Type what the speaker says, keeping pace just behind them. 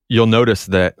You'll notice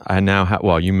that I now have,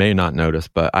 well, you may not notice,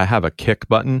 but I have a kick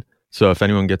button. So if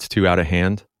anyone gets too out of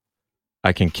hand,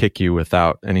 I can kick you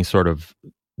without any sort of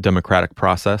democratic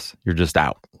process. You're just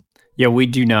out. Yeah, we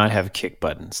do not have kick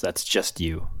buttons. That's just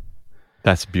you.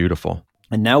 That's beautiful.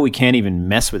 And now we can't even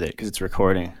mess with it because it's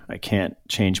recording. I can't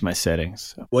change my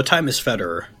settings. So. What time is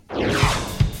Federer?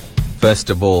 First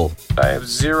of all. I have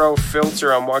zero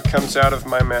filter on what comes out of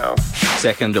my mouth.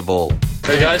 Second of all.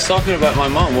 The guy's talking about my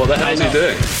mom. What the hell is he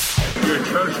doing? You're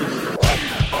atrocious.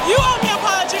 You owe me an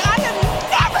apology. I have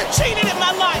never cheated in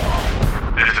my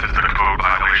life. This is the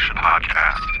CodeViolation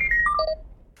podcast.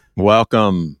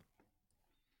 Welcome.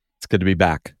 It's good to be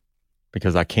back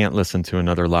because I can't listen to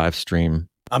another live stream.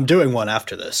 I'm doing one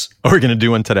after this. Are we going to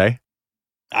do one today?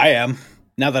 I am.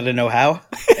 Now that I know how.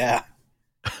 Yeah.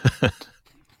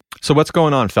 So what's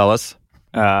going on, fellas?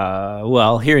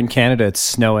 Well, here in Canada, it's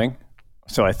snowing.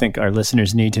 So I think our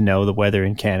listeners need to know the weather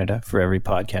in Canada for every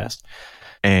podcast.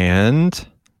 And?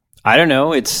 I don't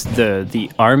know. It's the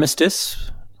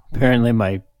armistice. Apparently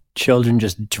my children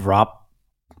just drop,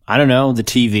 I don't know, the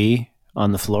TV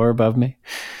on the floor above me.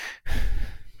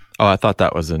 Oh, I thought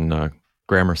that was in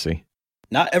Gramercy.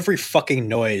 Not every fucking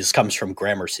noise comes from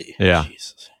Gramercy. Yeah.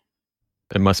 Jesus.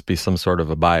 It must be some sort of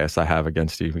a bias I have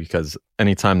against you because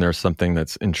anytime there's something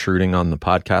that's intruding on the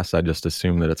podcast, I just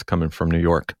assume that it's coming from New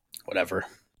York. Whatever.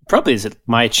 Probably is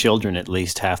my children at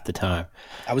least half the time.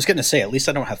 I was going to say, at least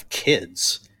I don't have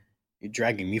kids. You're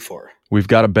dragging me for. We've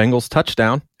got a Bengals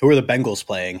touchdown. Who are the Bengals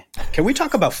playing? Can we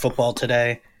talk about football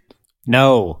today?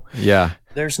 No. Yeah.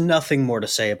 There's nothing more to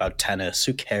say about tennis.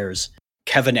 Who cares?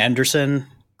 Kevin Anderson,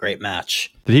 great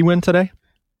match. Did he win today?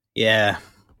 Yeah.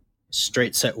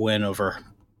 Straight set win over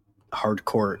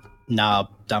hardcore knob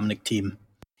Dominic Thiem.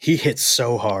 He hits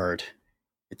so hard.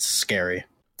 It's scary.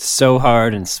 So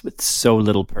hard and with so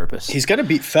little purpose. He's going to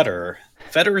beat Federer.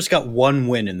 Federer's got one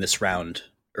win in this round,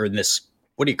 or in this,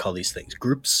 what do you call these things?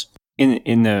 Groups?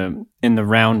 In the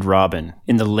round robin,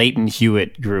 in the Leighton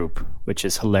Hewitt group, which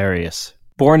is hilarious.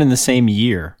 Born in the same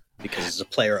year. Because he's a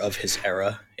player of his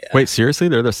era. Yeah. Wait, seriously?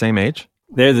 They're the same age?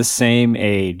 They're the same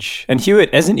age. And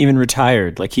Hewitt hasn't even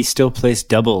retired. Like, he still plays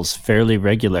doubles fairly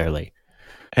regularly.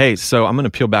 Hey, so I'm going to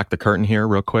peel back the curtain here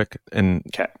real quick and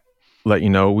let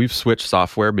you know we've switched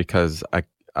software because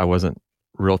I wasn't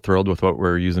real thrilled with what we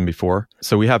were using before.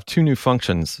 So we have two new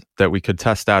functions that we could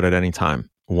test out at any time.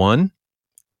 One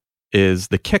is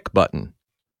the kick button,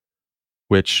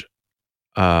 which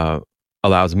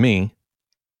allows me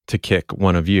to kick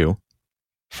one of you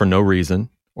for no reason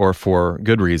or for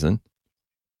good reason.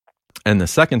 And the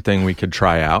second thing we could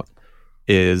try out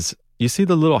is, you see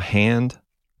the little hand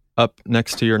up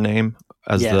next to your name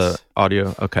as the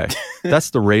audio? Okay.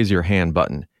 That's the raise your hand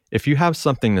button. If you have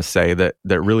something to say that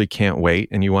really can't wait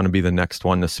and you want to be the next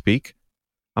one to speak,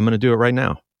 I'm going to do it right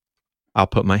now. I'll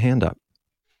put my hand up.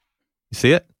 You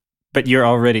see it? But you're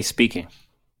already speaking.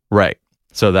 Right.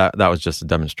 So that was just a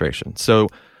demonstration. So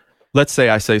let's say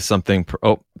I say something.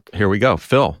 Oh, here we go.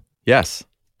 Phil. Yes.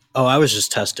 Oh, I was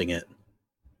just testing it.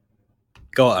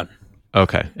 Go on.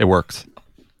 Okay. It works.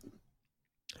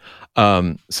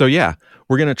 So yeah,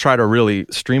 we're going to try to really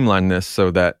streamline this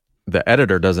so that the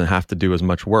editor doesn't have to do as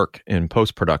much work in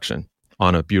post-production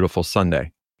on a beautiful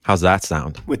Sunday. How's that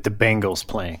sound? With the Bengals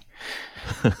playing.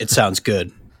 It sounds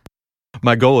good.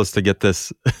 My goal is to get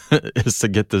this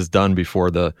done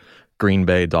before the Green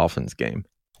Bay Dolphins game.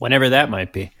 Whenever that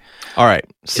might be. All right.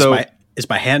 So is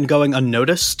my hand going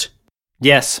unnoticed?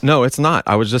 Yes. No, it's not.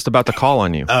 I was just about to call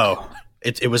on you. Oh,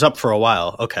 it was up for a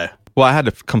while. Okay. Well, I had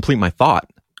to complete my thought.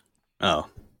 Oh.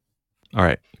 All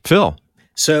right. Phil.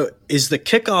 So is the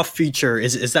kickoff feature,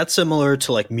 is that similar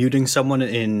to like muting someone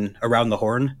in Around the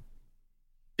Horn?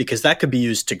 Because that could be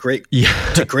used to great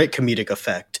comedic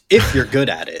effect if you're good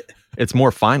at it. It's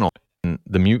more final than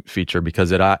the mute feature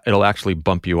because it'll actually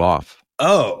bump you off.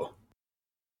 Oh.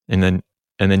 And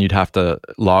then you'd have to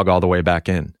log all the way back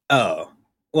in. Oh.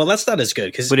 Well, that's not as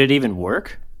good. Would it even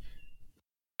work?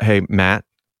 Hey, Matt,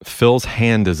 Phil's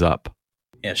hand is up.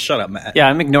 Yeah, shut up, Matt. Yeah,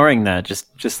 I'm ignoring that,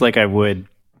 just like I would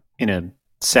in a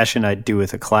session I'd do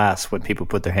with a class when people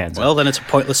put their hands up. Well, then it's a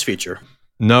pointless feature.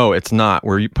 No, it's not.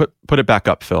 Where you put it back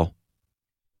up, Phil.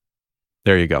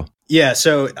 There you go. Yeah,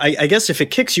 so I guess if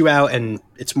it kicks you out and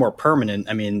it's more permanent,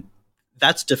 I mean,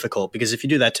 that's difficult because if you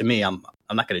do that to me, I'm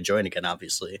not going to join again,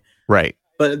 obviously. Right.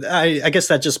 But I guess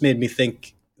that just made me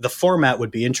think the format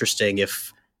would be interesting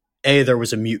if there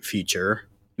was a mute feature,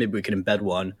 maybe we could embed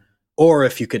one, or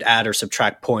if you could add or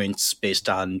subtract points based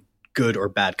on good or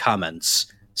bad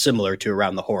comments, similar to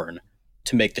Around the Horn,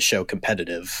 to make the show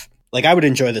competitive. Like, I would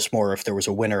enjoy this more if there was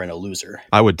a winner and a loser.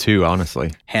 I would too,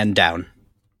 honestly. Hand down.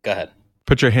 Go ahead.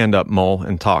 Put your hand up, Mole,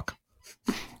 and talk.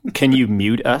 Can you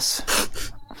mute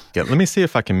us? Yeah, let me see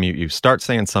if I can mute you. Start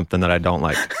saying something that I don't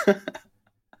like.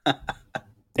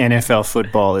 NFL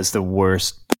football is the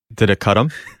worst. Did it cut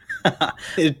him?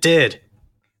 It did.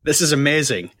 This is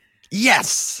amazing.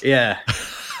 Yes! Yeah.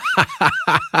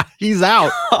 He's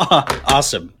out.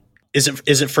 Awesome. Is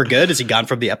it for good? Is he gone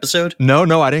from the episode?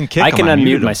 No, I didn't kick him. I can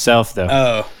unmute myself,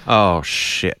 though. Oh,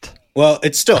 shit. Well,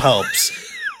 it still helps.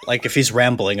 Like, if he's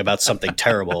rambling about something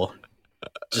terrible,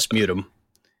 just mute him.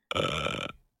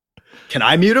 Can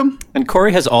I mute him? And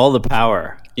Corey has all the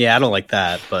power. Yeah, I don't like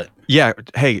that, but... Yeah,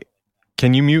 hey,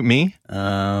 can you mute me?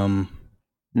 No.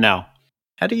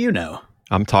 How do you know?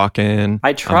 I'm talking.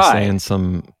 I tried. I'm saying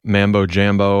some mambo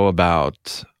jambo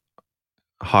about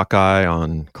Hawkeye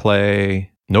on Clay.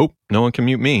 Nope, no one can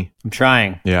mute me. I'm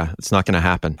trying. Yeah, it's not going to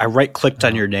happen. I right-clicked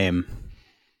on your name.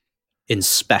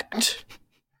 Inspect.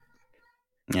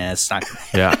 Yeah, it's not...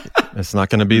 Yeah, it's not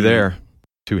going to be there.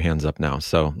 2 hands up now,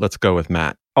 so let's go with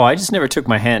Matt. Oh, I just never took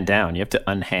my hand down. You have to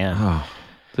unhand. Oh,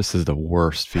 this is the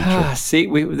worst feature. See,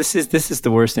 this is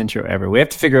the worst intro ever. We have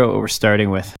to figure out what we're starting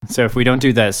with. So if we don't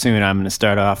do that soon, I'm going to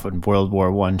start off with World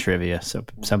War I trivia. So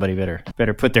somebody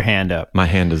better put their hand up. My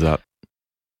hand is up.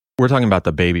 We're talking about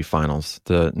the baby finals,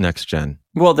 the next gen.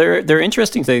 Well, there are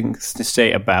interesting things to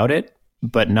say about it,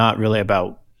 but not really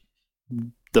about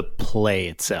the play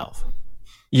itself.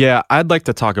 Yeah, I'd like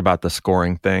to talk about the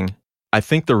scoring thing. I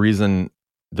think the reason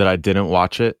that I didn't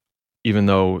watch it, even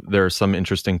though there are some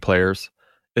interesting players,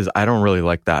 is I don't really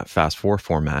like that Fast Four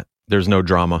format. There's no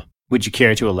drama. Would you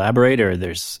care to elaborate, or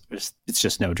it's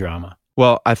just no drama?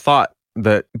 Well, I thought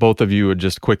that both of you would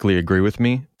just quickly agree with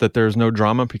me that there's no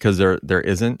drama, because there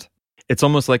isn't. It's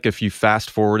almost like if you fast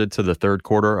forwarded to the third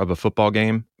quarter of a football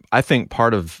game. I think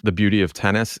part of the beauty of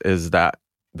tennis is that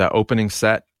opening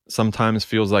set sometimes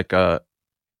feels like a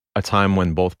time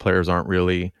when both players aren't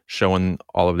really showing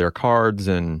all of their cards,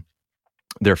 and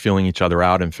they're feeling each other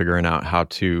out and figuring out how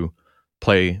to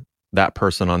play that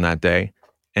person on that day.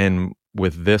 And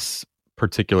with this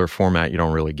particular format, you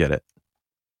don't really get it.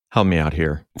 Help me out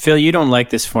here. Phil, you don't like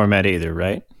this format either,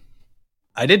 right?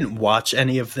 I didn't watch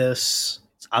any of this.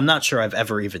 I'm not sure I've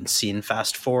ever even seen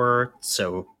Fast Four,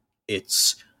 so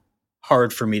it's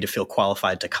hard for me to feel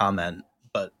qualified to comment,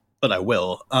 but I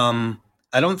will.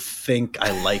 I don't think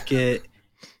I like it,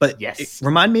 but yes.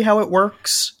 Remind me how it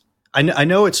works. I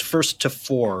know it's first to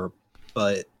 4,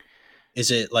 but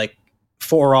is it like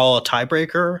 4-all a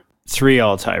tiebreaker?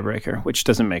 3-all tiebreaker, which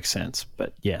doesn't make sense,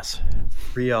 but yes.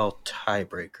 3-all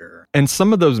tiebreaker. And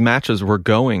some of those matches were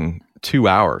going 2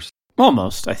 hours.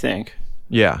 Almost, I think.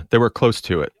 Yeah, they were close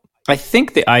to it. I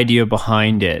think the idea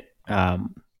behind it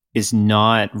is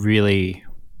not really,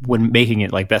 when making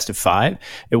it like best of 5,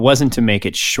 it wasn't to make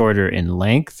it shorter in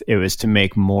length. It was to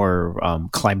make more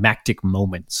climactic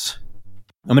moments.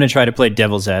 I'm going to try to play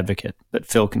devil's advocate, but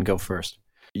Phil can go first.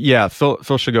 Yeah,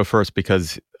 Phil should go first,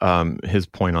 because his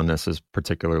point on this is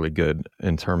particularly good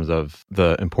in terms of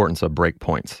the importance of break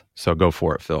points. So go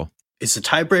for it, Phil. Is the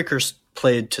tiebreakers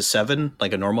played to 7,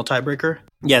 like a normal tiebreaker?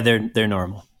 Yeah, they're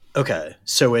normal. Okay,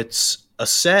 so it's a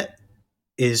set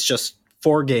is just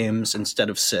 4 games instead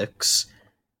of 6,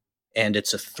 and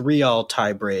it's a 3-all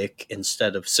tiebreak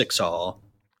instead of 6-all,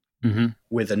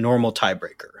 with a normal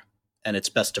tiebreaker, and it's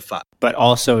best of 5. But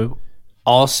also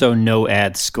no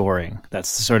ad scoring. That's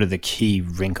sort of the key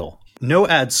wrinkle. No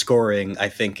ad scoring, I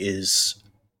think, is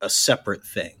a separate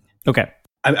thing. Okay.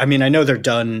 I mean, I know they're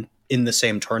done in the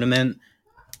same tournament,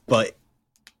 but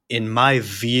in my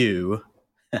view,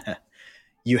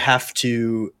 you have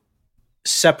to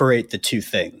separate the two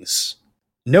things.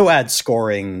 No ad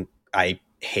scoring, I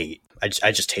hate.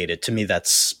 I just hate it. To me,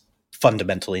 that's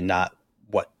fundamentally not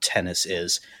what tennis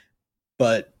is.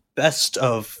 But best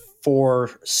of 4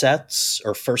 sets,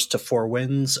 or first to 4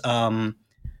 wins, I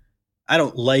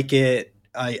don't like it.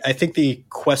 I think the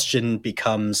question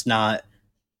becomes not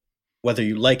whether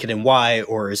you like it and why,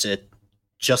 or is it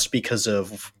just because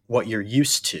of what you're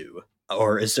used to?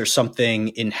 Or is there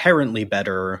something inherently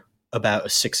better about a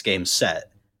 6-game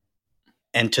set?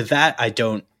 And to that, I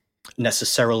don't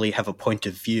necessarily have a point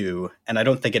of view, and I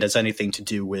don't think it has anything to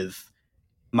do with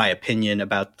my opinion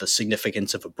about the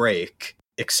significance of a break,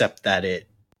 except that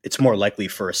it's more likely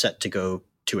for a set to go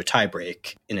to a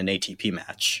tiebreak in an ATP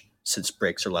match, since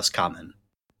breaks are less common.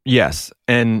 Yes,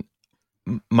 and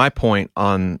my point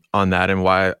on that, and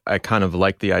why I kind of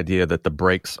like the idea that the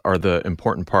breaks are the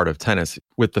important part of tennis.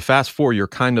 With the Fast Four, you're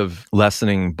kind of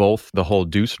lessening both the whole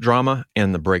deuce drama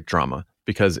and the break drama,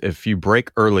 because if you break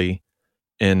early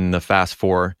in the Fast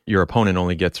Four, your opponent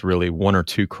only gets really 1 or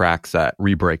 2 cracks at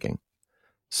re-breaking.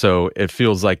 So it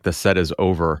feels like the set is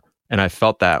over And I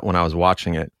felt that when I was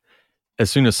watching it.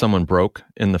 As soon as someone broke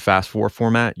in the Fast Four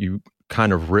format, you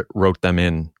kind of wrote them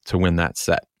in to win that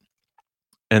set.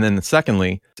 And then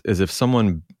secondly, is if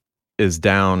someone is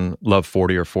down love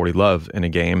 40 or 40 love in a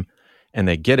game and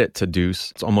they get it to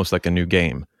deuce, it's almost like a new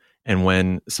game. And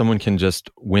when someone can just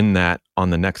win that on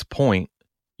the next point,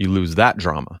 you lose that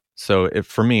drama. So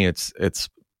for me, it's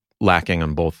lacking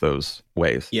on both those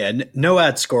ways. Yeah, no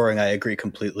ad scoring, I agree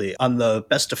completely. On the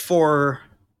best of four,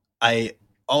 I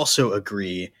also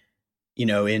agree. You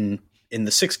know, in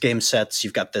the 6-game sets,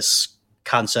 you've got this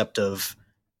concept of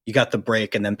you got the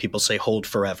break and then people say hold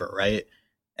forever, right?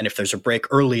 And if there's a break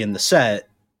early in the set,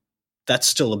 that's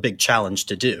still a big challenge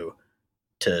to do,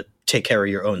 to take care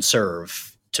of your own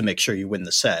serve to make sure you win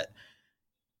the set.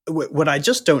 What I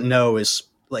just don't know is,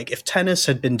 like, if tennis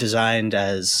had been designed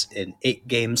as an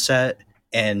 8-game set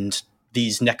and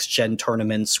these next-gen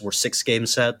tournaments were 6-game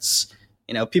sets,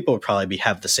 you know, people would probably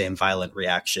have the same violent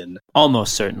reaction.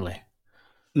 Almost certainly.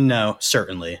 No,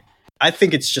 certainly. I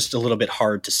think it's just a little bit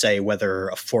hard to say whether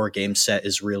a 4-game set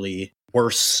is really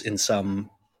worse in some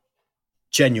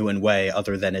genuine way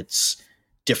other than it's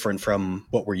different from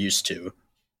what we're used to.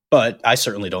 But I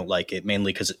certainly don't like it,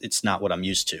 mainly because it's not what I'm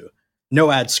used to.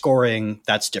 No ad scoring,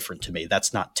 that's different to me.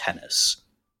 That's not tennis.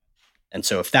 And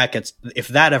so if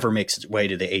that ever makes its way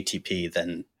to the ATP,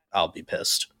 then I'll be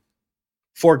pissed.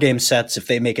 4-game sets, if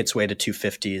they make its way to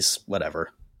 250s,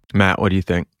 whatever. Matt, what do you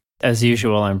think? As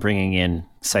usual, I'm bringing in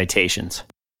citations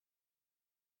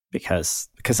because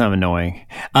I'm annoying.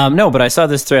 No, but I saw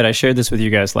this thread. I shared this with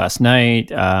you guys last night.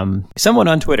 Someone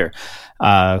on Twitter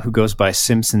who goes by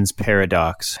Simpson's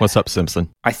Paradox. What's up,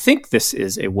 Simpson? I think this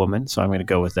is a woman, so I'm going to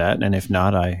go with that. And if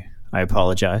not, I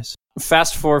apologize.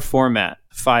 Fast 4 format,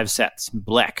 5 sets,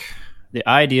 Black. The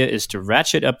idea is to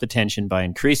ratchet up the tension by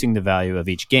increasing the value of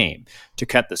each game, to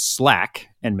cut the slack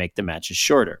and make the matches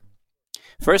shorter.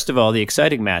 First of all, the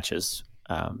exciting matches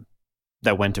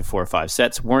that went to 4 or 5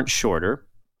 sets weren't shorter,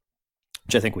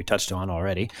 which I think we touched on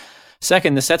already.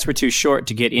 Second, the sets were too short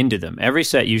to get into them. Every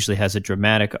set usually has a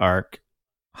dramatic arc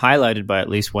highlighted by at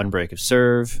least one break of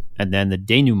serve, and then the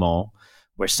denouement,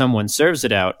 where someone serves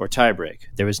it out or tiebreak.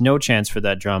 There was no chance for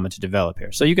that drama to develop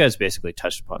here. So you guys basically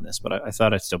touched upon this, but I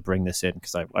thought I'd still bring this in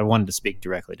because I wanted to speak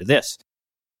directly to this.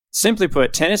 Simply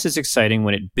put, tennis is exciting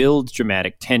when it builds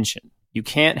dramatic tension. You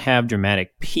can't have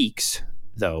dramatic peaks,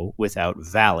 though, without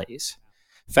valleys.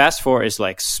 Fast 4 is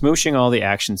like smooshing all the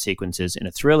action sequences in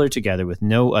a thriller together with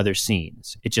no other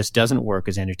scenes. It just doesn't work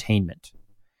as entertainment.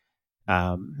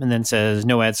 And then says,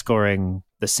 no ad scoring,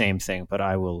 the same thing, but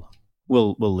we'll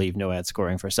leave no ad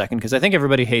scoring for a second because I think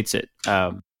everybody hates it.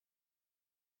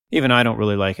 Even I don't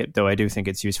really like it, though I do think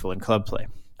it's useful in club play.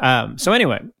 So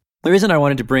anyway, the reason I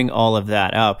wanted to bring all of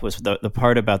that up was the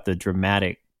part about the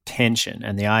dramatic tension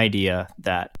and the idea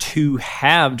that to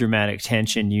have dramatic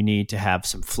tension, you need to have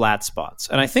some flat spots.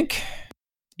 And I think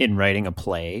in writing a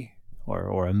play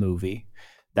or a movie,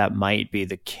 that might be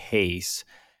the case.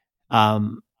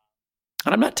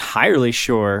 And I'm not entirely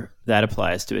sure that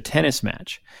applies to a tennis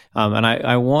match. And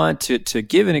I want to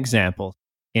give an example.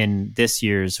 In this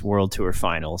year's World Tour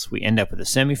Finals, we end up with a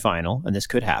semifinal, and this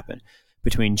could happen,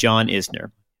 between John Isner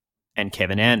and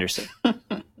Kevin Anderson.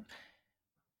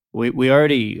 We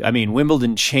already,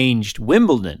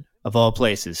 Wimbledon, of all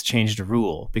places, changed a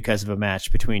rule because of a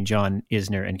match between John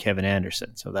Isner and Kevin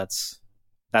Anderson. So that's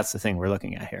the thing we're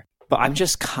looking at here. But I'm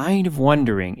just kind of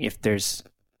wondering if there's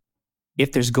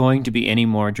going to be any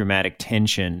more dramatic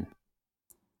tension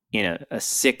in a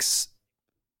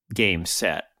 6-game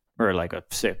set, or like a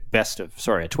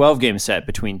 12-game set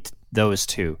between those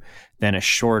two than a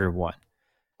shorter one.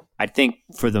 I think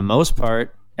for the most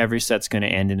part, every set's going to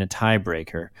end in a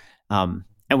tiebreaker. And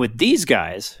with these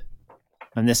guys,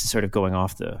 and this is sort of going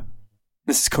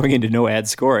into no ad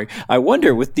scoring. I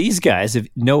wonder with these guys if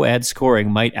no ad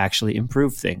scoring might actually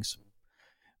improve things.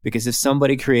 Because if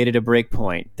somebody created a break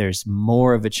point, there's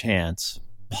more of a chance,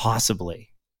 possibly,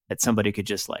 that somebody could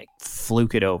just like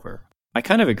fluke it over. I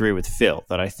kind of agree with Phil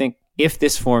that I think if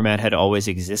this format had always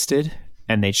existed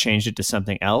and they changed it to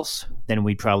something else, then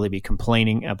we'd probably be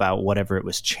complaining about whatever it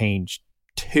was changed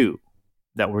to,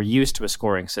 that we're used to a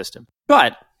scoring system.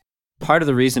 But part of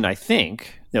the reason I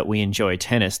think that we enjoy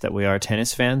tennis, that we are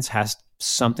tennis fans, has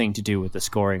something to do with the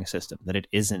scoring system, that it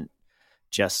isn't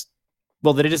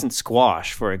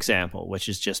squash, for example, which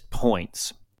is just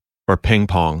points. Or ping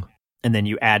pong. And then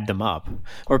you add them up.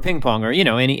 Or ping pong, or,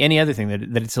 any other thing that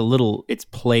it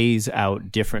plays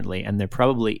out differently. And there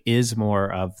probably is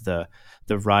more of the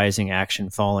rising action,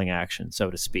 falling action,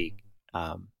 so to speak,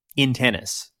 in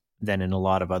tennis than in a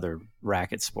lot of other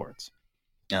racket sports.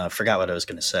 I forgot what I was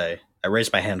going to say. I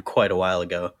raised my hand quite a while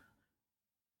ago.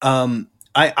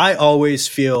 I always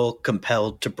feel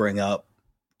compelled to bring up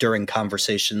during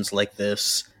conversations like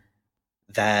this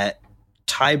that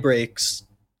tie breaks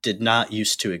did not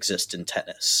used to exist in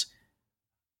tennis.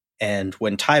 And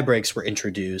when tie breaks were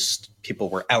introduced, people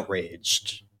were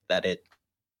outraged that it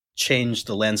changed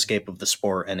the landscape of the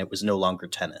sport and it was no longer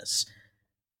tennis.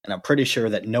 And I'm pretty sure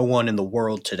that no one in the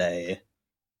world today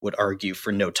would argue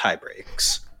for no tie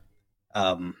breaks.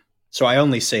 So I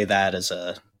only say that as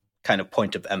a kind of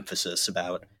point of emphasis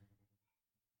about,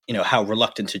 how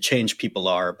reluctant to change people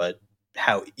are, but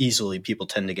how easily people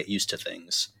tend to get used to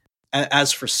things.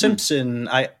 As for Simpson,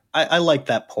 I like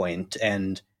that point.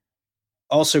 And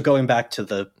also going back to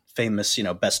the famous,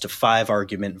 best of 5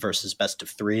 argument versus best of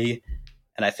 3.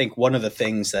 And I think one of the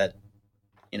things that,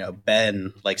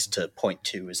 Ben likes to point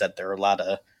to is that there are a lot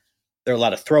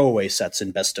of throwaway sets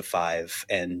in best of 5.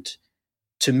 And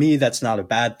to me, that's not a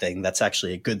bad thing. That's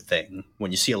actually a good thing. When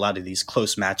you see a lot of these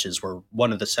close matches where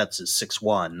one of the sets is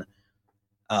 6-1,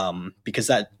 because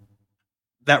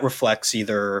that reflects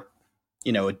either,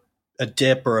 a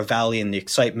dip or a valley in the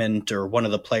excitement, or one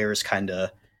of the players kind of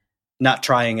not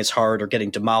trying as hard or getting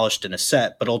demolished in a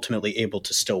set, but ultimately able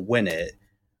to still win it.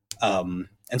 And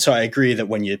so I agree that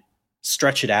when you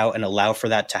stretch it out and allow for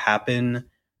that to happen,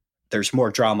 there's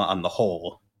more drama on the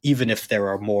whole, even if there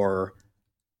are more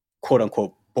quote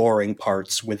unquote boring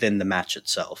parts within the match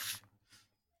itself.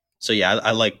 So yeah,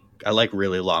 I like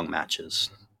really long matches.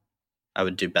 I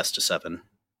would do best of 7.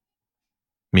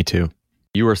 Me too.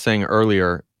 You were saying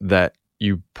earlier that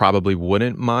you probably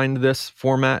wouldn't mind this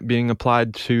format being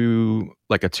applied to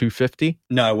like a 250?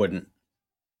 No, I wouldn't.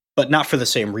 But not for the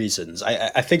same reasons.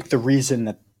 I think the reason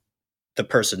that the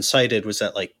person cited was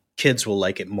that like kids will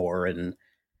like it more, and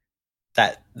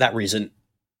that reason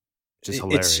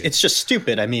it's just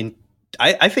stupid. I mean,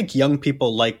 I think young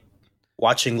people like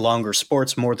watching longer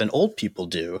sports more than old people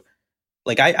do.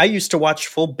 Like I used to watch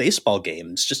full baseball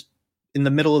games just in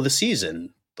the middle of the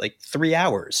season, like 3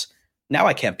 hours. Now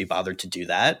I can't be bothered to do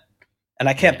that. And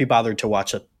I can't be bothered to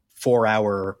watch a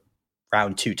 4-hour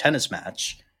round 2 tennis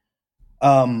match.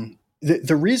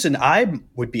 The reason I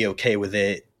would be okay with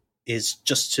it is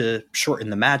just to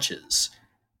shorten the matches.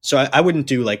 So I wouldn't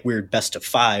do like weird best of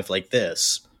 5 like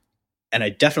this. And I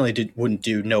definitely wouldn't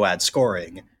do no ad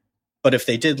scoring. But if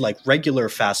they did like regular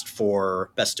fast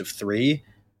 4 best of 3,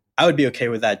 I would be okay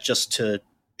with that, just to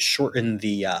shorten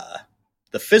the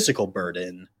physical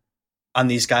burden on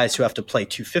these guys who have to play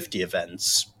 250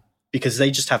 events, because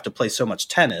they just have to play so much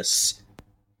tennis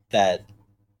that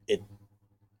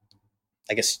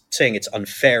I guess saying it's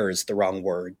unfair is the wrong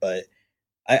word, but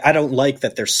I don't like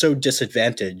that they're so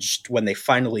disadvantaged when they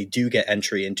finally do get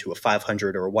entry into a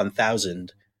 500 or a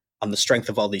 1000 on the strength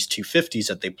of all these 250s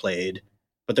that they played,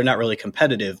 but they're not really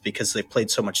competitive because they've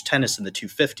played so much tennis in the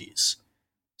 250s.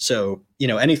 So,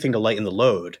 anything to lighten the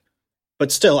load.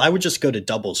 But still, I would just go to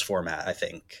doubles format, I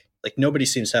think. Like, nobody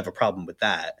seems to have a problem with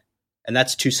that. And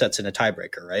that's 2 sets in a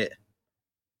tiebreaker, right?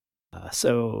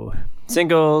 So,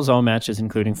 singles, all matches,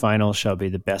 including finals, shall be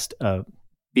the best of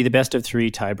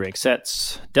 3 tiebreak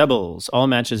sets. Doubles, all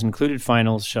matches, included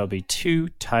finals, shall be 2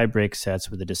 tiebreak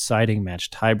sets with a deciding match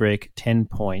tiebreak, 10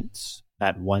 points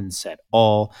at 1 set.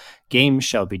 All games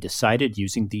shall be decided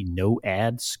using the no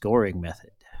ad scoring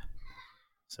method.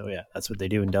 So yeah, that's what they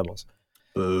do in doubles.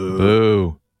 Boo.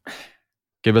 Boo.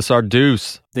 Give us our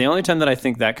deuce. The only time that I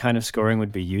think that kind of scoring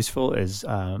would be useful is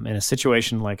in a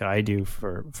situation like I do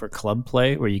for club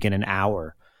play, where you get an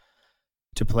hour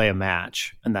to play a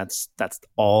match, and that's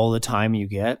all the time you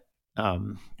get.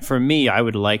 For me, I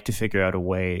would like to figure out a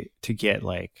way to get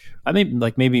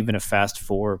maybe even a fast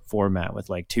 4 format with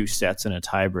like 2 sets and a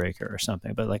tiebreaker or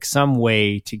something, but like some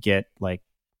way to get like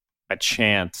a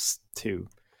chance to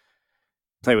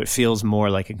play what feels more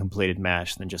like a completed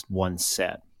match than just 1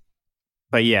 set.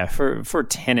 But yeah, for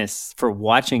tennis, for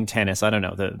watching tennis, I don't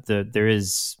know. There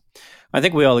is, I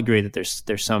think we all agree that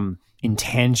there's some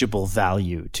intangible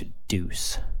value to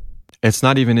deuce. It's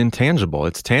not even intangible;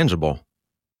 it's tangible.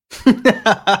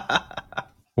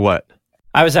 What?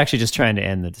 I was actually just trying to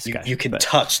end the discussion. You can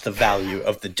touch the value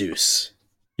of the deuce.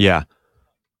 Yeah,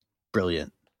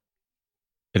 brilliant.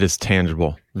 It is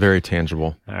tangible, very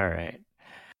tangible. All right,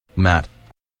 Matt.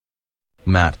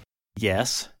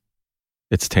 Yes,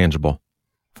 it's tangible.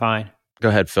 Fine. Go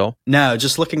ahead, Phil. No,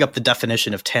 just looking up the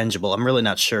definition of tangible, I'm really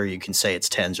not sure you can say it's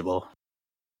tangible.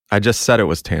 I just said it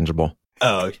was tangible.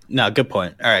 Oh, no, good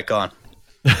point. All right, go on.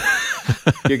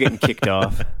 You're getting kicked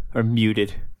off or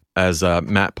muted. As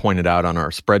Matt pointed out on our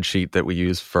spreadsheet that we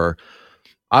use for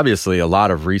obviously a lot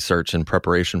of research and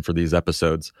preparation for these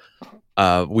episodes,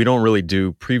 We don't really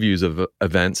do previews of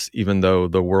events, even though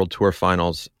the World Tour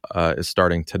Finals is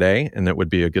starting today, and it would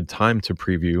be a good time to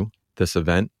preview this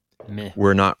event. Meh.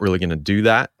 We're not really going to do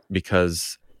that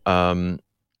because it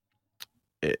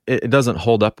doesn't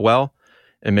hold up well.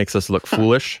 It makes us look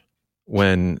foolish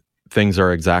when things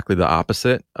are exactly the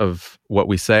opposite of what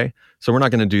we say. So we're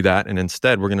not going to do that, and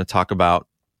instead we're going to talk about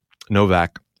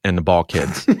Novak and the ball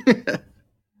kids.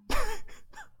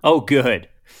 Oh, good.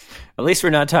 At least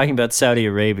we're not talking about Saudi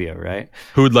Arabia, right?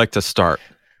 Who would like to start?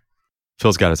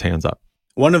 Phil's got his hands up.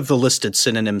 One of the listed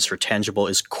synonyms for tangible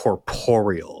is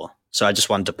corporeal. So I just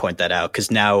wanted to point that out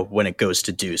because now when it goes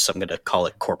to deuce, I'm going to call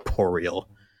it corporeal.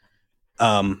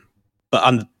 But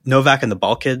on Novak and the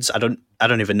ball kids, I don't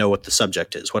even know what the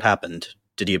subject is. What happened?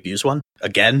 Did he abuse one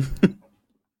again?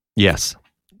 Yes.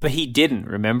 But he didn't.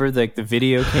 Remember, the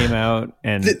video came out,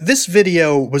 and This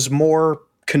video was more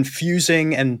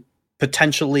confusing and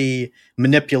potentially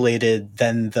manipulated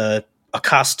than the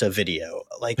Acosta video.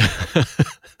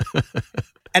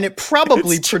 And it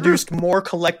probably produced more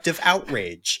collective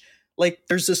outrage.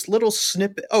 There's this little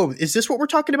snippet. Oh, is this what we're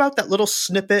talking about? That little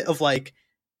snippet of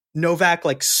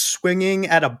Novak swinging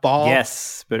at a ball.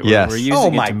 yes, but we're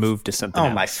using it to move to something. Oh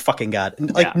else. my fucking god!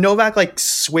 Yeah. Novak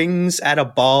swings at a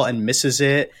ball and misses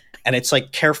it, and it's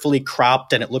carefully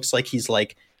cropped, and it looks like he's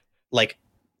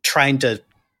trying to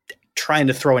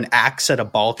throw an axe at a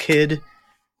ball kid,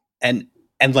 and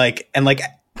the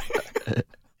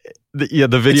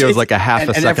video is a half a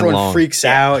second and everyone long. freaks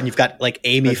out, and you've got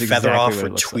Amy That's exactly Featheroff what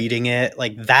it looks retweeting it,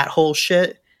 that whole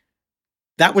shit.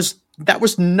 That was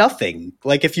nothing.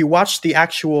 If you watch the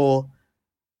actual,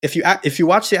 if you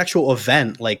watch the actual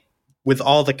event, with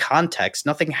all the context,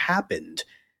 nothing happened.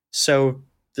 So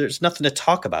there's nothing to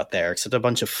talk about there except a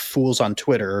bunch of fools on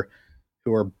Twitter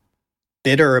who are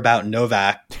bitter about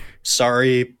Novak.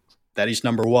 Sorry that he's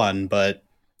number one,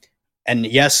 and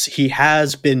yes, he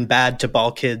has been bad to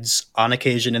ball kids on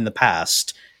occasion in the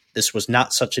past. This was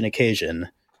not such an occasion.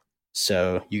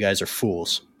 So you guys are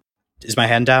fools. Is my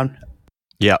hand down?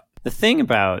 Yeah. The thing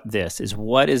about this is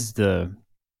what's the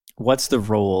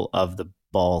role of the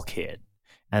ball kid?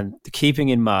 And keeping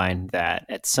in mind that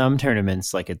at some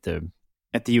tournaments, like at the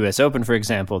US Open, for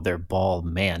example, they're ball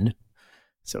men.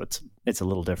 So it's a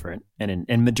little different. And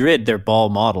in Madrid, they're ball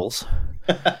models.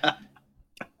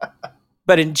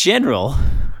 But in general,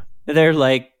 they're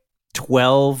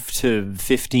 12 to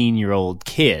 15-year-old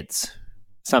kids,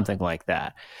 something like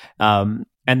that. And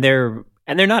they're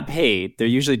not paid. They're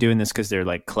usually doing this because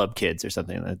they're club kids or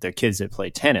something. They're kids that play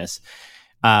tennis.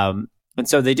 And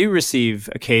so they do receive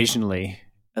occasionally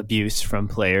abuse from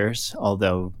players,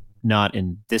 although not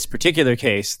in this particular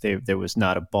case. There was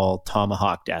not a ball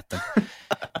tomahawked at them.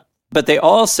 But they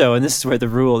also, and this is where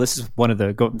this is one of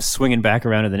the swinging back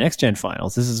around to the next gen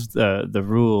finals. This is the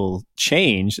rule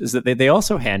change is that they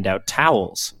also hand out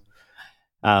towels.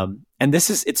 And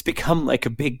it's become a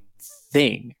big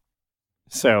thing.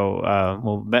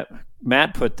 So,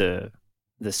 Matt put the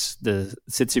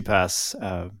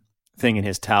Tsitsipas thing in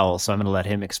his towel, so I'm going to let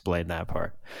him explain that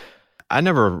part. I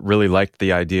never really liked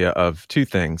the idea of two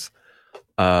things.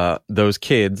 Those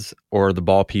kids or the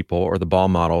ball people or the ball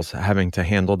models having to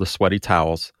handle the sweaty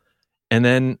towels. And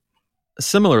then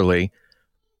similarly,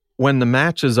 when the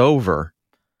match is over,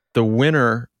 the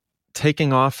winner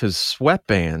taking off his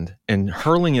sweatband and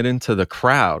hurling it into the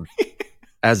crowd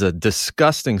as a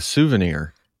disgusting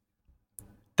souvenir.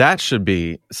 That should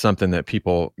be something that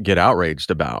people get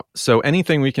outraged about. So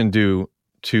anything we can do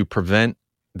to prevent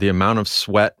the amount of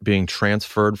sweat being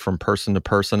transferred from person to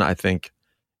person, I think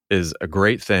is a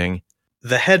great thing.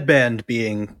 The headband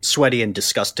being sweaty and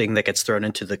disgusting that gets thrown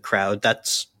into the crowd,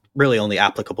 that's really only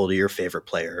applicable to your favorite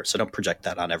player, so don't project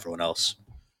that on everyone else.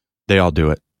 They all do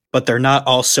it. But they're not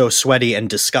all so sweaty and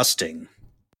disgusting.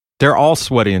 They're all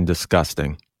sweaty and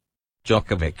disgusting.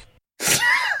 Djokovic.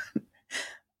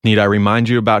 Need I remind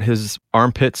you about his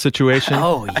armpit situation?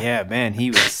 Oh yeah, man, he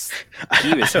was I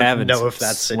don't having know if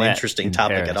that's an interesting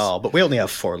topic Paris at all, but we only have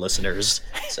 4 listeners,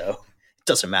 so it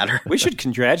doesn't matter. We should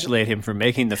congratulate him for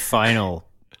making the final,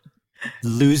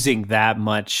 losing that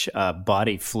much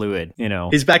body fluid.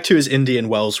 He's back to his Indian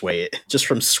Wells weight just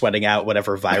from sweating out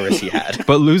whatever virus he had.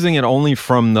 But losing it only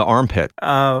from the armpit.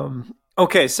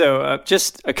 Okay, so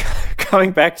just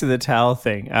coming back to the towel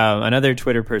thing, another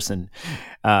Twitter person,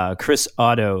 Chris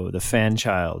Otto, the fan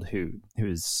child,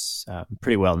 who's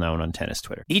pretty well known on tennis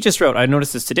Twitter. He just wrote, I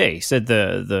noticed this today, he said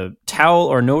the towel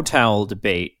or no towel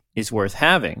debate is worth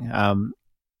having.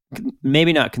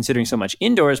 Maybe not considering so much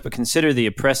indoors, but consider the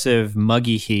oppressive,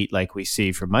 muggy heat like we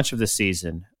see for much of the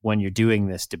season when you're doing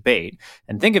this debate.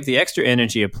 And think of the extra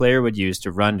energy a player would use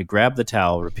to run to grab the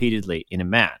towel repeatedly in a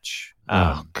match.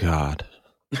 Oh, God.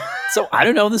 So I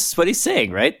don't know. This is what he's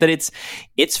saying, right? That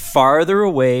it's farther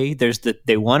away.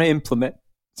 They want to implement,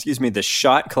 the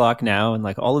shot clock now and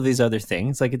like all of these other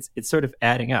things. Like it's sort of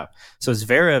adding up. So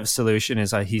Zverev's solution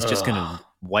is he's just going to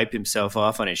wipe himself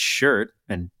off on his shirt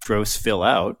and gross Phil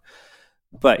out.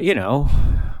 But,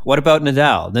 what about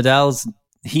Nadal?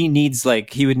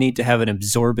 He would need to have an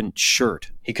absorbent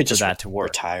shirt. He could just to work.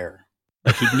 Retire.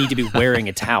 Like he'd need to be wearing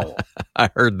a towel. I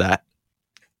heard that.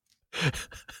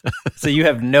 So you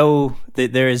have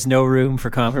there is no room for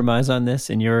compromise on this,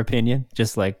 in your opinion?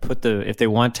 Just like if they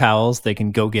want towels, they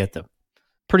can go get them.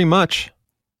 Pretty much.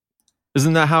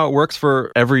 Isn't that how it works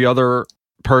for every other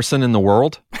person in the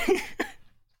world?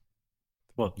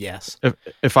 Well, yes.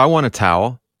 If I want a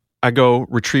towel, I go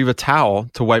retrieve a towel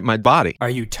to wipe my body. Are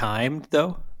you timed,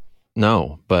 though?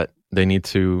 No, but they need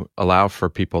to allow for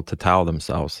people to towel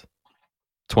themselves.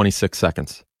 26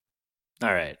 seconds.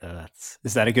 All right.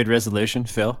 Is that a good resolution,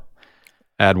 Phil?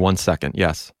 Add 1 second.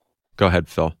 Yes. Go ahead,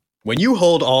 Phil. When you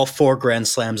hold all 4 Grand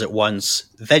Slams at once,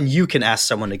 then you can ask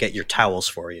someone to get your towels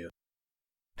for you.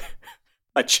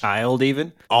 A child,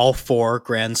 even? All 4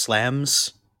 Grand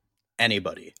Slams?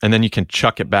 Anybody. And then you can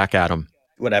chuck it back at them.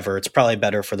 Whatever. It's probably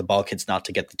better for the ball kids not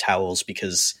to get the towels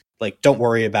because, don't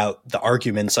worry about the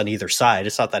arguments on either side.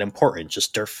 It's not that important.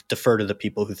 Just defer to the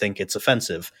people who think it's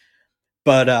offensive.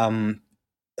 But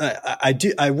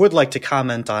I would like to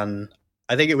comment on,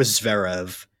 I think it was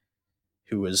Zverev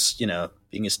who was,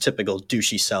 being his typical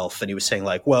douchey self. And he was saying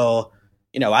I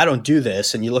don't do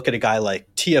this. And you look at a guy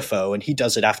like TFO and he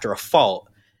does it after a fault.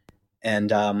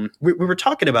 And we were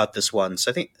talking about this once.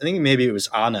 I think maybe it was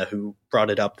Anna who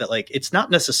brought it up that it's not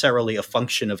necessarily a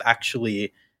function of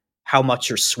actually how much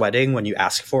you're sweating when you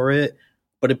ask for it,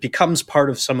 but it becomes part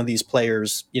of some of these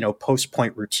players,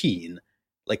 post-point routine.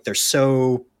 They're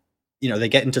so, they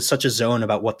get into such a zone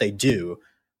about what they do.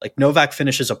 Novak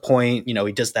finishes a point,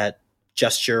 he does that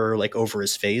gesture over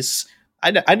his face.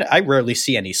 I rarely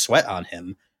see any sweat on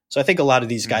him. So I think a lot of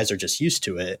these guys are just used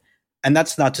to it. And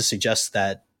that's not to suggest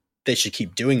that they should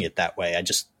keep doing it that way. I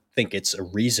just think it's a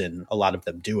reason a lot of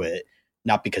them do it,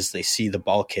 not because they see the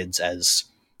ball kids as,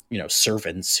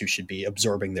 servants who should be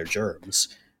absorbing their germs.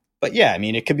 But yeah,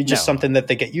 it could be just something that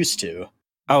they get used to.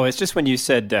 Oh, it's just when you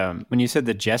said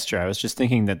the gesture, I was just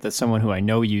thinking that someone who I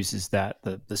know uses that,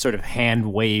 the sort of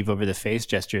hand wave over the face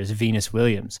gesture is Venus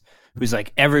Williams, who's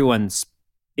everyone's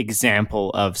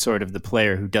example of sort of the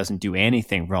player who doesn't do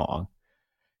anything wrong.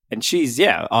 And she's,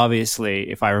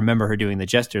 obviously, if I remember her doing the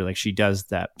gesture, she does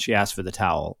that. She asks for the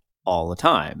towel all the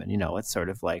time. And, it's sort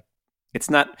of it's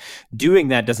not doing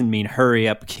that doesn't mean hurry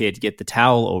up, kid, get the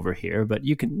towel over here. But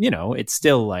you can, it's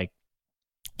still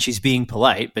she's being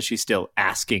polite, but she's still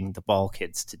asking the ball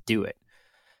kids to do it.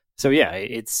 So, yeah,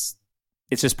 it's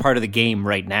just part of the game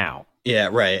right now. Yeah,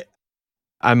 right.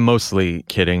 I'm mostly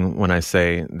kidding when I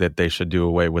say that they should do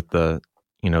away with the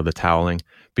toweling,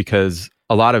 because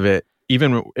a lot of it,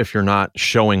 even if you're not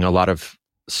showing a lot of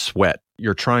sweat,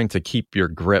 you're trying to keep your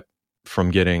grip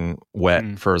from getting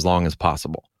wet for as long as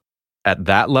possible. At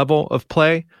that level of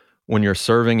play, when you're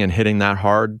serving and hitting that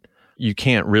hard, you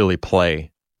can't really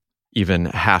play even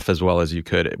half as well as you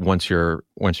could once your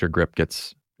grip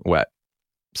gets wet.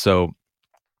 So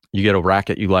you get a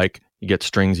racket you like, you get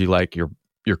strings you like, you're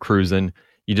cruising.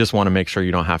 You just want to make sure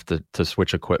you don't have to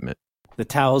switch equipment. The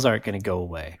towels aren't going to go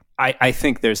away. I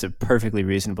think there's a perfectly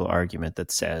reasonable argument that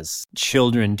says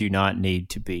children do not need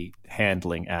to be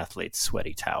handling athletes'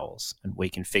 sweaty towels, and we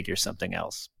can figure something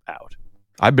else out.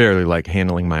 I barely like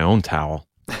handling my own towel.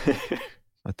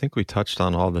 I think we touched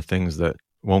on all the things that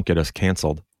won't get us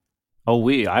canceled. Oh,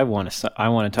 I want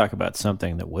to talk about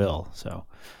something that will. So,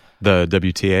 the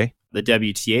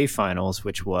WTA finals,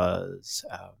 which was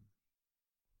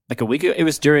a week ago. It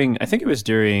was during. I think it was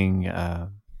during.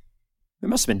 It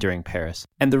must have been during Paris.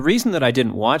 And the reason that I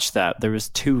didn't watch that, there was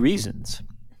 2 reasons.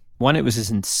 One, it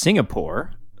was in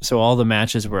Singapore, so all the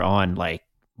matches were on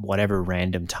whatever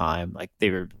random time. They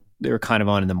were kind of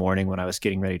on in the morning when I was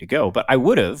getting ready to go. But I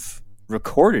would have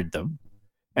recorded them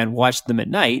and watched them at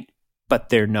night, but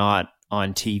they're not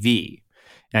on TV.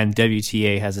 And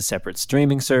WTA has a separate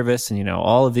streaming service and,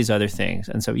 all of these other things.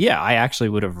 And so, yeah, I actually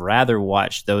would have rather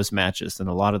watched those matches than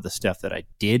a lot of the stuff that I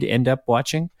did end up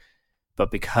watching. But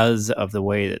because of the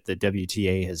way that the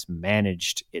WTA has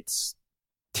managed its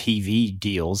TV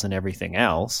deals and everything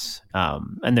else,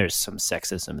 and there's some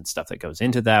sexism and stuff that goes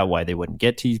into that, why they wouldn't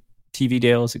get TV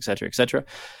deals, et cetera, et cetera.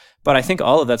 But I think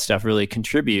all of that stuff really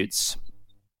contributes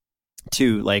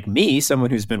to like me, someone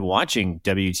who's been watching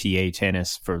WTA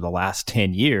tennis for the last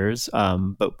 10 years.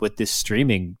 But with this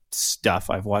streaming stuff,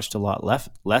 I've watched a lot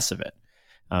less of it.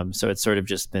 So it's sort of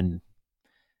just been,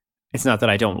 it's not that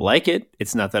I don't like it.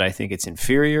 It's not that I think it's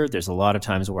inferior. There's a lot of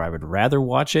times where I would rather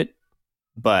watch it,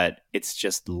 but it's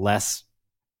just less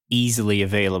easily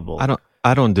available.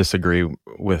 I don't disagree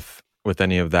with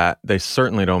any of that. They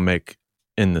certainly don't make,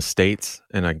 in the States,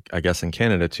 and I guess in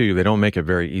Canada too, they don't make it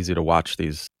very easy to watch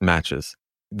these matches.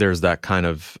 There's that kind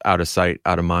of out of sight,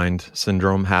 out of mind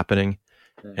syndrome happening.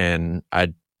 And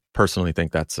I personally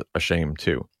think that's a shame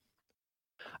too.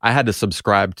 I had to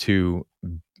subscribe to,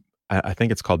 I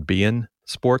think it's called beIN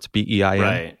Sports, BEIN.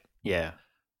 Right. Yeah.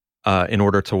 In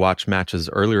order to watch matches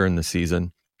earlier in the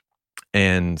season.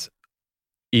 And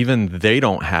even they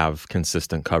don't have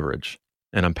consistent coverage,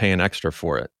 and I'm paying extra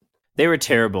for it. They were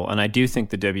terrible, and I do think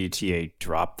the WTA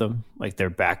dropped them. Like, they're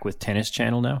back with Tennis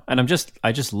Channel now. And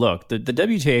I just looked. The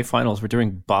WTA finals were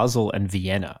during Basel and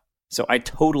Vienna. So I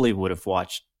totally would have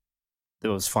watched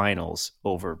those finals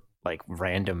over like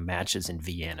random matches in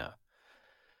Vienna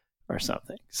or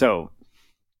something. So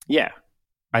yeah,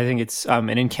 I think it's and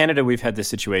in Canada we've had this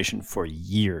situation for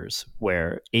years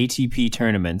where ATP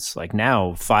tournaments, like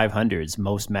now 500s,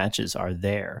 most matches are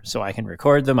there. So I can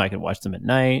record them, I can watch them at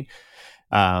night.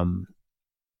 And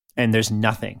there's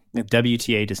nothing. The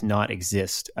WTA does not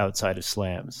exist outside of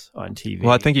slams on TV.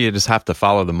 Well, I think you just have to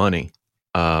follow the money.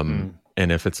 And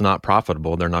if it's not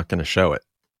profitable, they're not going to show it.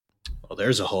 Well,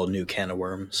 there's a whole new can of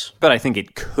worms. But I think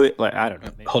it could, like, I don't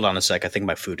know. Maybe. Hold on a sec. I think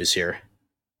my food is here.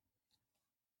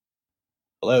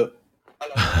 Hello?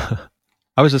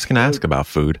 I was just going to ask about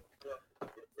food.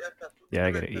 Yeah,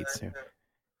 I got to eat soon.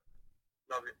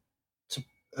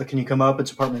 Can you come up?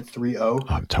 It's apartment 30. Oh,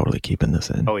 I'm totally keeping this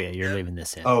in. Oh, yeah, you're leaving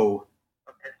this in. Oh.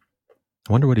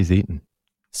 I wonder what he's eating.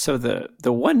 So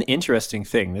the one interesting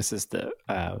thing, this is the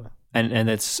and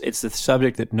it's the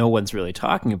subject that no one's really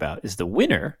talking about, is the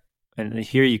winner. And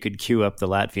here you could cue up the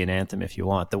Latvian anthem if you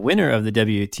want. The winner of the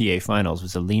WTA finals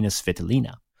was Alina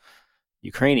Svitolina,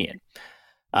 Ukrainian,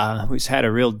 who's had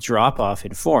a real drop-off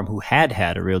in form, who had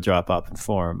a real drop-off in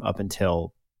form up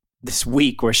until this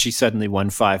week, where she suddenly won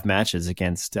 5 matches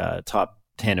against top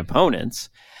 10 opponents.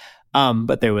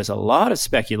 But there was a lot of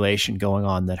speculation going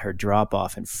on that her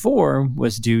drop-off in form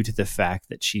was due to the fact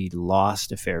that she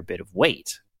lost a fair bit of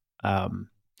weight.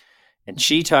 And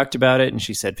she talked about it, and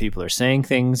she said people are saying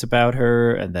things about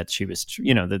her, and that she was,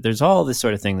 that there's all this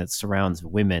sort of thing that surrounds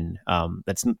women.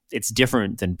 It's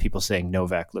different than people saying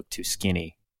Novak looked too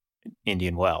skinny in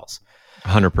Indian Wells.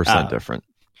 100% different.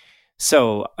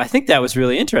 So I think that was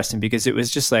really interesting, because it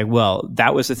was just like, well,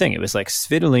 that was the thing. It was like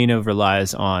Svitolina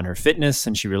relies on her fitness,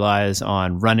 and she relies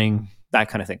on running, that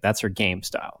kind of thing. That's her game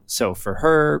style. So for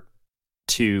her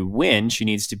to win, she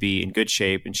needs to be in good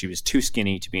shape, and she was too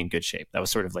skinny to be in good shape. That was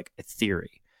sort of like a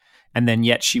theory. And then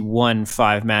yet she won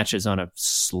 5 matches on a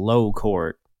slow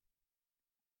court,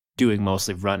 doing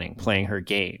mostly running, playing her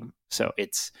game. So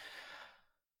it's...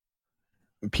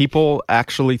 People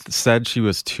actually said she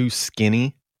was too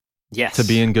skinny to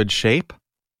be in good shape?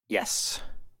 Yes.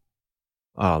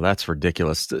 Oh, that's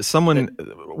ridiculous.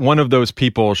 One of those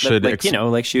people should...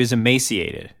 like she was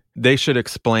emaciated. They should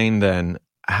explain then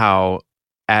how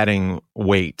adding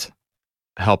weight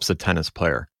helps a tennis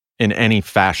player in any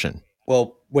fashion.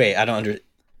 Well, wait, I don't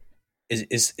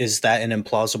is that an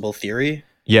implausible theory?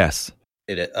 Yes.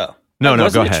 Oh. No, go ahead.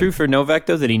 Wasn't it true for Novak,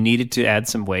 though, that he needed to add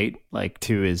some weight, like,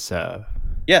 to his upper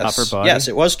body? Yes,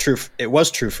 it was true. It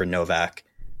was true for Novak.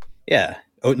 Yeah.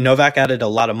 Novak added a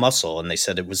lot of muscle, and they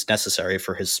said it was necessary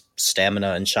for his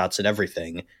stamina and shots and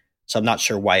everything. So I'm not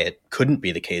sure why it couldn't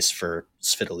be the case for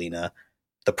Svitolina.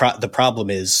 The problem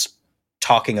is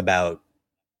talking about,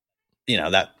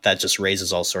 that just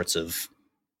raises all sorts of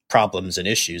problems and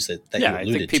issues that you alluded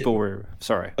to. I think people were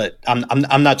sorry, but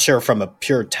I'm not sure from a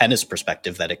pure tennis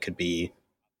perspective that it could be,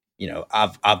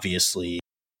 obviously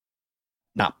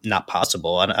not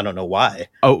possible. I don't know why.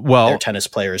 Oh, well, their tennis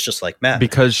player is just like men,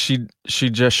 because she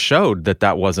just showed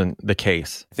that wasn't the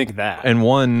case. I think that, and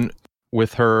one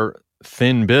with her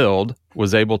thin build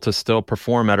was able to still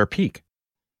perform at her peak.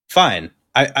 Fine.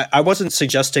 I wasn't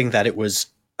suggesting that it was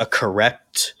a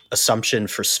correct assumption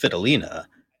for Svitolina.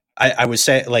 I was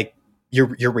saying, like,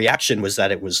 your reaction was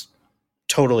that it was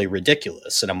totally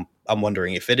ridiculous, and I'm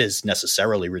wondering if it is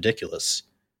necessarily ridiculous.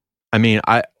 I mean,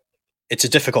 it's a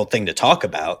difficult thing to talk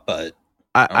about, but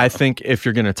I think if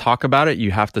you're going to talk about it,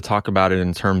 you have to talk about it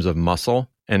in terms of muscle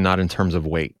and not in terms of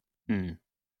weight.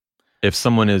 If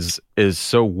someone is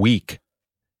so weak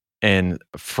and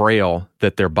frail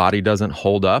that their body doesn't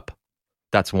hold up,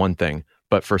 that's one thing.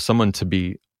 But for someone to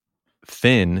be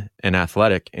thin and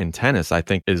athletic in tennis, I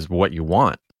think is what you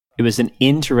want. It was an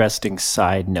interesting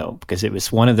side note because it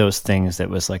was one of those things that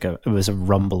was like it was a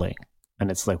rumbling,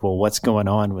 and it's like, well, what's going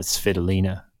on with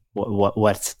Svitolina?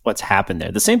 What's happened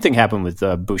there? The same thing happened with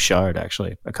Bouchard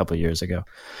actually a couple of years ago,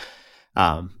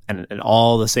 and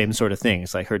all the same sort of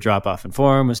things. Like her drop off in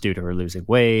form was due to her losing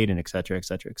weight, and et cetera, et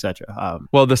cetera, et cetera.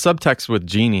 Well, the subtext with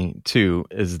Jeannie too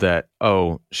is that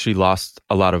she lost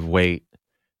a lot of weight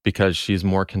because she's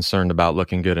more concerned about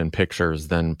looking good in pictures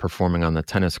than performing on the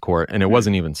tennis court. And it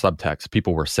wasn't even subtext.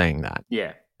 People were saying that.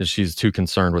 Yeah. She's too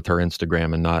concerned with her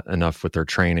Instagram and not enough with her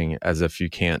training, as if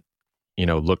you can't,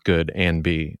 look good and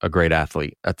be a great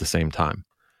athlete at the same time.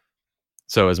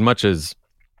 So as much as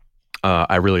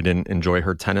I really didn't enjoy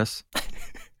her tennis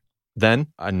then,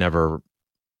 I never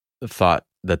thought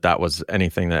that was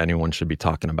anything that anyone should be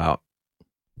talking about.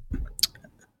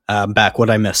 Back,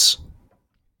 what'd I miss?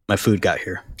 My food got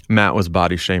here. Matt was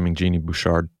body shaming Jeannie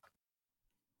Bouchard.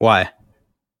 Why?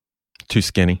 Too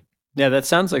skinny. Yeah, that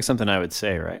sounds like something I would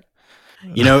say, right?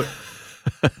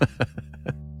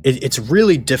 It's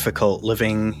really difficult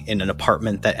living in an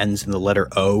apartment that ends in the letter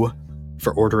O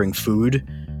for ordering food,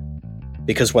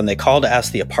 because when they call to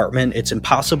ask the apartment, it's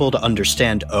impossible to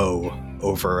understand O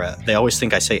over they always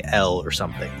think I say L or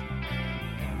something.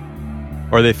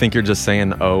 Or they think you're just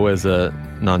saying O as a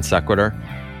non sequitur.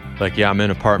 Like, yeah, I'm in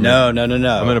apartment. No.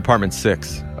 I'm in apartment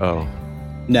 6. Oh.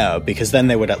 No, because then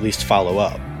they would at least follow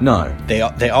up. No.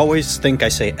 They always think I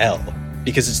say L,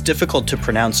 because it's difficult to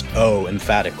pronounce O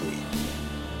emphatically.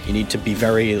 You need to be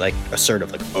very,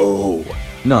 assertive, like, oh.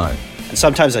 No. And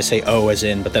sometimes I say O as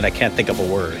in, but then I can't think of a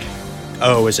word.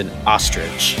 O as in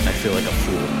ostrich, and I feel like a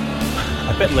fool.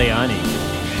 I bet Leani.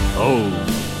 Oh.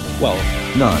 Well,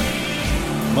 No.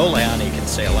 Mo Leani can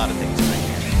say a lot of things in my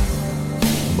ear.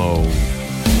 Mo.